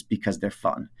students because they're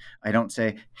fun. I don't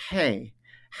say, hey,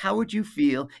 how would you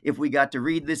feel if we got to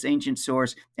read this ancient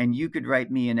source and you could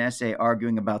write me an essay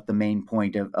arguing about the main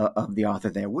point of the author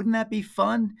there? Wouldn't that be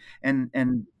fun?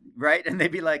 And right? And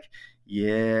they'd be like,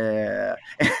 yeah.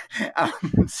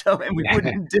 And we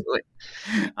wouldn't do it.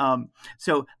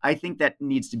 So I think that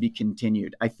needs to be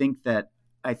continued. I think that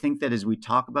as we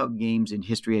talk about games in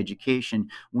history education,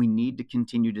 we need to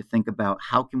continue to think about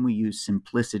how can we use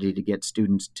simplicity to get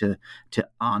students to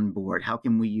onboard? How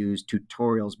can we use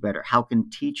tutorials better? How can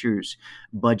teachers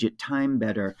budget time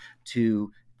better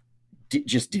to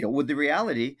just deal with the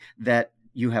reality that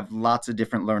you have lots of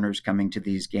different learners coming to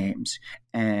these games,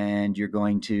 and you're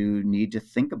going to need to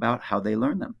think about how they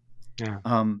learn them. Yeah.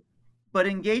 But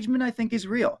engagement, I think, is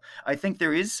real. I think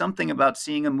there is something about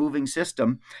seeing a moving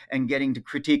system and getting to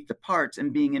critique the parts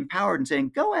and being empowered and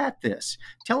saying, go at this.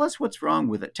 Tell us what's wrong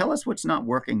with it. Tell us what's not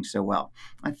working so well.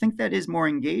 I think that is more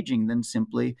engaging than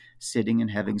simply sitting and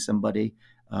having somebody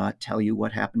tell you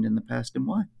what happened in the past and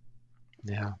why.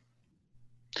 Yeah.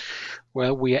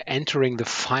 Well, we are entering the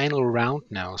final round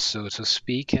now, so to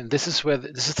speak, and this is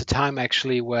the time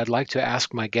actually where I'd like to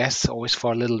ask my guests always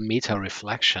for a little meta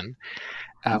reflection.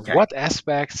 Okay. What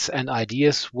aspects and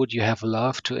ideas would you have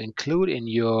loved to include in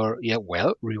your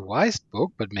revised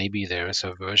book, but maybe there is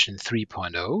a version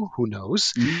 3.0, who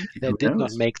knows, that did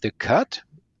not make the cut?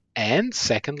 And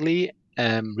secondly,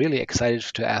 I'm really excited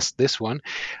to ask this one.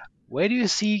 Where do you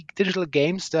see digital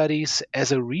game studies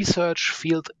as a research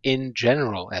field in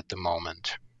general at the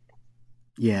moment?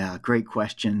 Yeah, great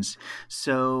questions.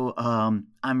 So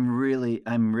I'm really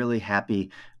happy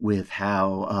with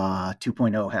how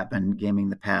 2.0 happened, Gaming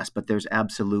the Past, but there's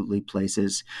absolutely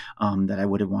places that I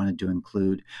would have wanted to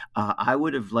include. I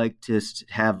would have liked to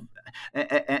have,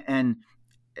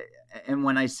 and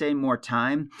when I say more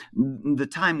time, the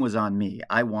time was on me.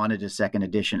 I wanted a second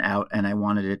edition out, and I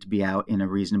wanted it to be out in a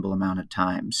reasonable amount of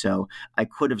time. So I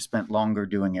could have spent longer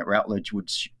doing it. Routledge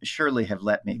would surely have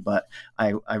let me, but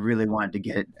I really wanted to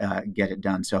get it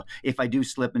done. So if I do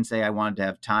slip and say I wanted to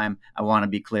have time, I want to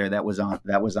be clear that was on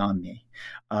me.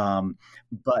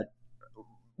 But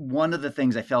one of the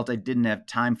things I felt I didn't have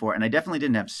time for, and I definitely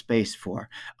didn't have space for,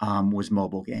 was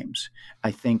mobile games. I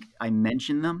think I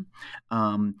mentioned them,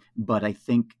 but I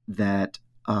think that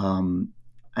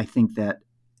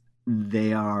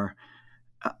they are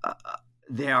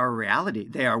a reality.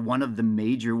 They are one of the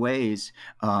major ways.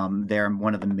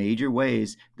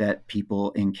 That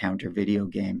people encounter video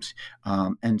games,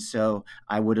 and so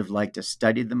I would have liked to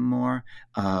study them more.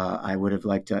 I would have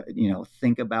liked to,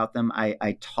 think about them.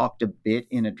 I talked a bit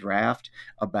in a draft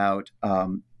about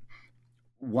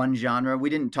one genre. We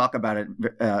didn't talk about it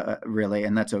really,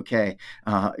 and that's okay.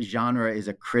 Genre is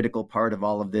a critical part of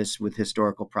all of this with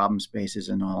historical problem spaces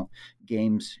and all.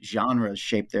 Games genres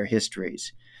shape their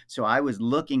histories. So I was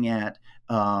looking at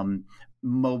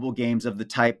mobile games of the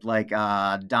type like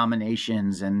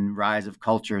Dominations and Rise of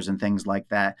Cultures and things like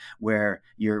that, where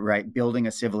you're building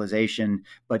a civilization,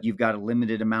 but you've got a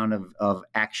limited amount of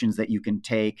actions that you can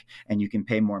take, and you can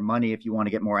pay more money if you want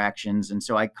to get more actions. And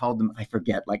so I called them, I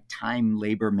forget, like time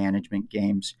labor management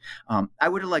games. I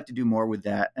would have liked to do more with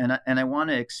that, and I want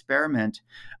to experiment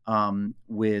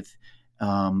with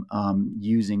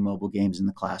using mobile games in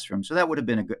the classroom. So that would have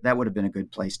been a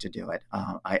good place to do it.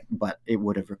 But it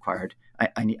would have required. I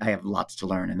have lots to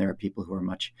learn, and there are people who are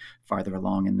much farther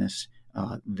along in this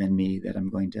than me that I'm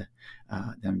going to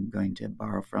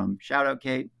borrow from. Shout out,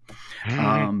 Kate.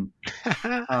 And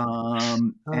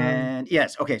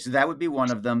yes, okay. So that would be one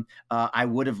of them. I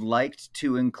would have liked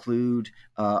to include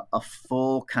a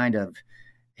full kind of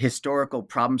historical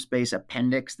problem space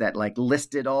appendix that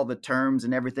listed all the terms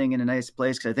and everything in a nice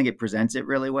place, because I think it presents it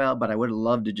really well. But I would have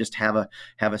loved to just have a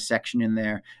section in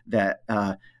there that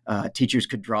teachers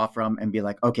could draw from and be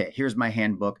like, okay, here's my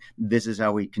handbook. This is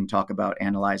how we can talk about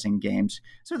analyzing games.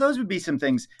 So those would be some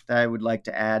things that I would like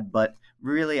to add. But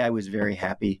really, I was very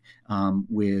happy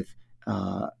to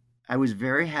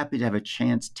have a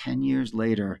chance 10 years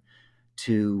later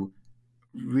to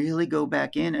really go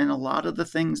back in, and a lot of the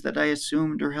things that I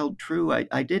assumed or held true,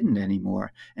 I didn't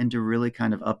anymore, and to really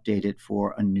kind of update it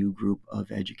for a new group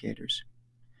of educators.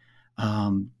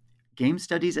 Game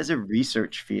studies as a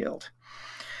research field.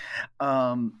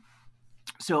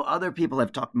 So other people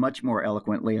have talked much more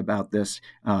eloquently about this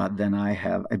than I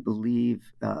have. I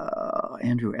believe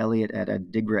Andrew Elliott at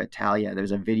Digra Italia,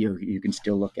 there's a video you can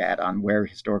still look at on where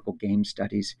historical game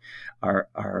studies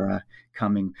are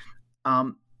coming.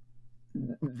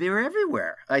 They're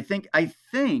everywhere. I think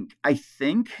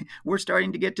we're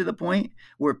starting to get to the point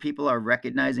where people are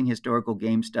recognizing historical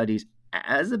game studies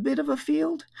as a bit of a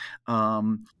field.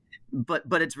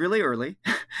 But it's really early.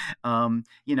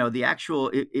 The actual,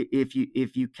 if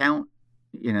you count,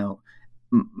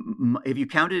 if you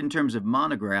count it in terms of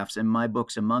monographs, and my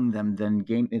book's among them,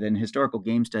 then historical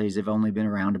game studies have only been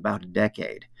around about a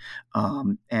decade,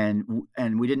 and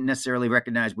we didn't necessarily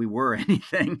recognize we were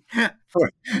anything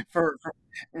for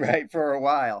a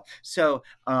while. So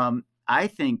I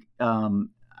think.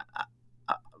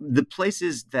 The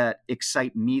places that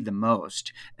excite me the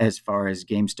most as far as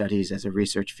game studies as a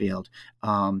research field,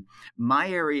 my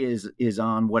area is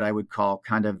on what I would call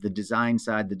kind of the design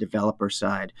side, the developer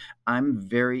side. I'm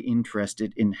very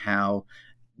interested in how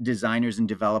designers and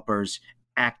developers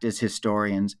act as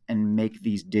historians and make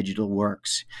these digital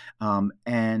works.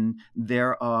 And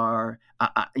there are,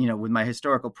 with my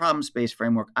historical problem space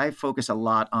framework, I focus a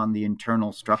lot on the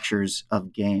internal structures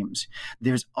of games.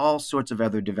 There's all sorts of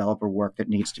other developer work that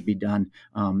needs to be done.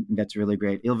 That's really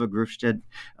great. Ylva Grufstad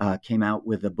came out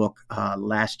with a book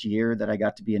last year that I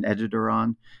got to be an editor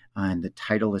on. And the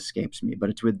title escapes me, but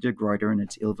it's with De Gruyter and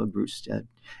it's Ylva Grufstad.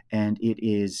 And it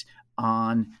is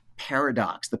on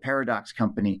Paradox, the Paradox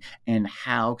company, and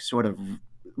how sort of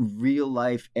real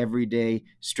life, everyday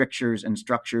strictures and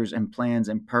structures and plans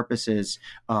and purposes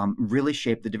really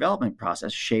shape the development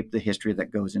process, shape the history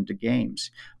that goes into games.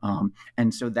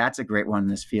 And so that's a great one in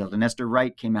this field. And Esther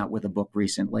Wright came out with a book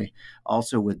recently,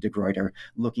 also with De Gruyter,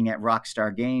 looking at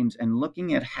Rockstar Games and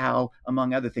looking at how,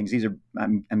 among other things, these are,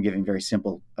 I'm giving very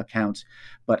simple accounts,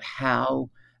 but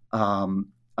how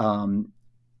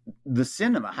the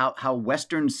cinema, how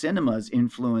Western cinemas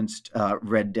influenced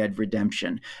Red Dead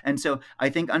Redemption. And so I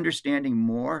think understanding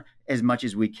more, as much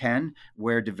as we can,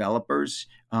 where developers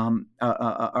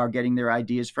are getting their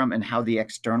ideas from and how the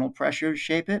external pressures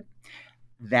shape it.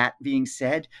 That being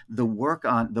said, the work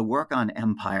on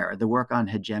Empire, the work on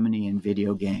hegemony in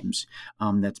video games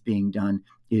that's being done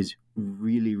is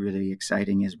really, really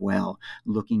exciting as well,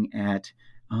 looking at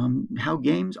how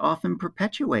games often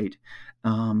perpetuate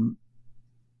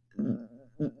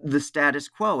the status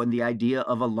quo and the idea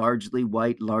of a largely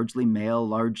white, largely male,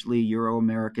 largely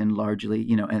Euro-American, largely,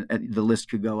 and the list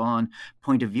could go on,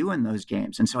 point of view in those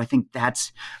games. And so I think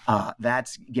that's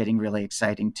getting really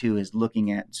exciting too, is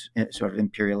looking at sort of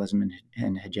imperialism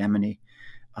and hegemony.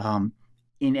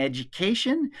 In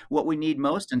education, what we need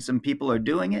most, and some people are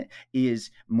doing it,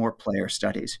 is more player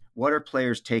studies. What are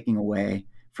players taking away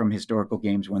from historical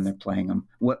games when they're playing them?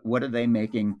 What are they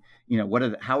making?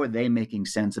 How are they making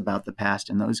sense about the past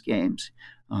in those games?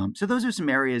 So those are some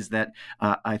areas that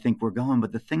I think we're going.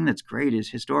 But the thing that's great is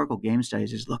historical game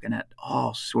studies is looking at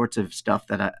all sorts of stuff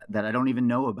that I don't even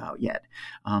know about yet.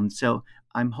 So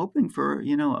I'm hoping for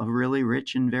a really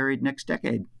rich and varied next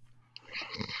decade.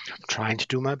 I'm trying to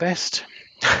do my best.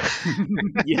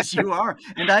 Yes, you are,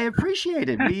 and I appreciate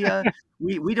it.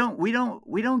 We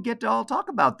don't get to all talk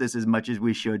about this as much as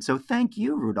we should. So thank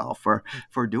you, Rudolf,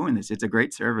 for doing this. It's a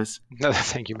great service. No,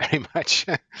 thank you very much.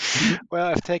 Well,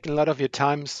 I've taken a lot of your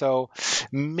time, so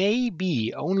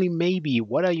maybe, only maybe,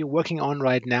 what are you working on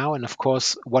right now? And of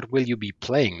course, what will you be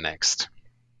playing next?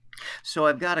 So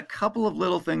I've got a couple of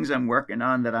little things I'm working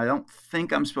on that I don't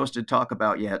think I'm supposed to talk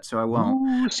about yet, so I won't.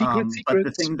 Ooh, secrets. But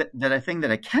the thing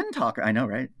that I can talk, I know,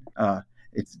 right?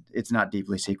 It's not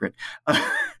deeply secret.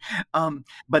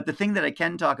 But the thing that I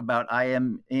can talk about, I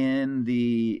am in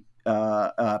the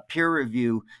peer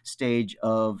review stage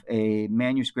of a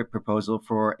manuscript proposal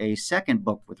for a second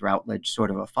book with Routledge, sort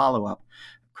of a follow-up,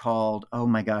 called, oh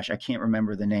my gosh, I can't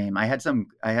remember the name. I had some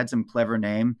clever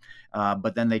name,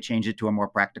 but then they changed it to a more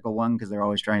practical one because they're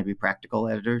always trying to be practical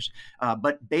editors.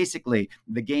 But basically,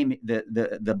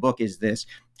 the book is this: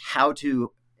 how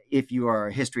to, if you are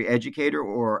a history educator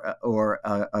or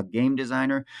a game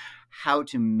designer, how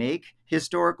to make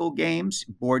historical games,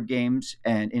 board games,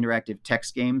 and interactive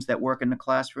text games that work in the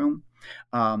classroom.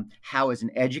 How, as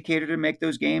an educator, to make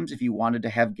those games if you wanted to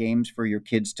have games for your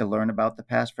kids to learn about the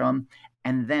past from.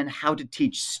 And then how to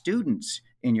teach students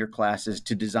in your classes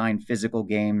to design physical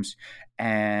games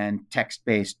and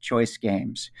text-based choice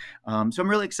games. So I'm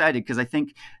really excited because I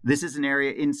think this is an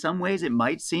area, in some ways it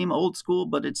might seem old school,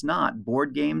 but it's not.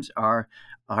 Board games are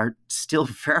still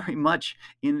very much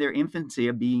in their infancy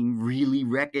of being really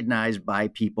recognized by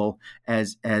people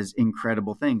as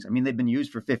incredible things. I mean, they've been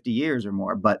used for 50 years or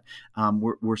more, but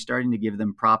we're starting to give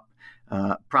them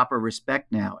proper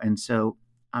respect now. And so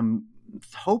I'm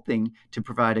hoping to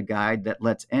provide a guide that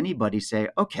lets anybody say,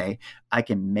 okay, I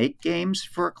can make games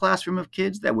for a classroom of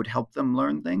kids that would help them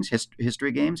learn things,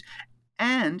 history games,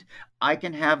 and I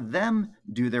can have them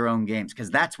do their own games, because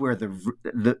that's where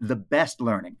the best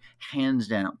learning, hands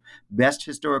down, best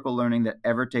historical learning that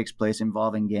ever takes place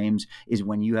involving games is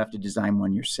when you have to design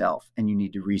one yourself and you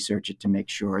need to research it to make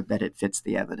sure that it fits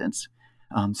the evidence.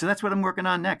 So that's what I'm working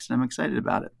on next, and I'm excited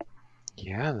about it.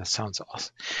 Yeah, that sounds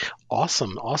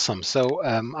awesome. So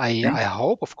I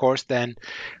hope, of course, then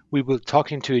we will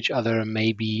talking to each other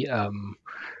maybe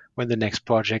when the next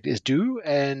project is due,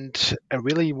 and I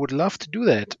really would love to do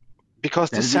that, because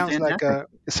this sounds like a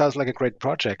great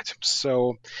project.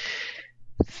 So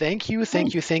thank you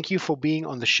for being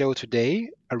on the show today.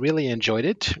 I really enjoyed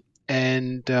it,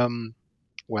 and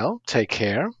well, take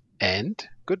care and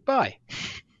goodbye.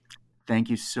 Thank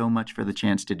you so much for the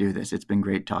chance to do this. It's been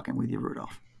great talking with you,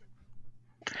 Rudolf.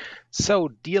 So,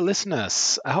 dear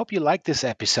listeners, I hope you liked this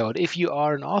episode. If you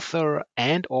are an author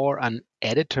and or an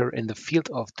editor in the field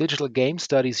of digital game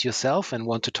studies yourself and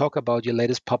want to talk about your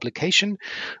latest publication,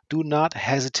 do not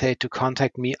hesitate to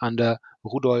contact me under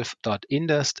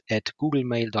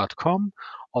rudolf.inderst@googlemail.com.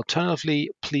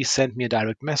 Alternatively, please send me a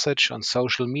direct message on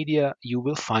social media. You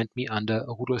will find me under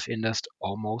Rudolf Inderst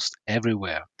almost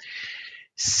everywhere.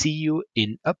 See you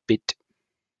in a bit.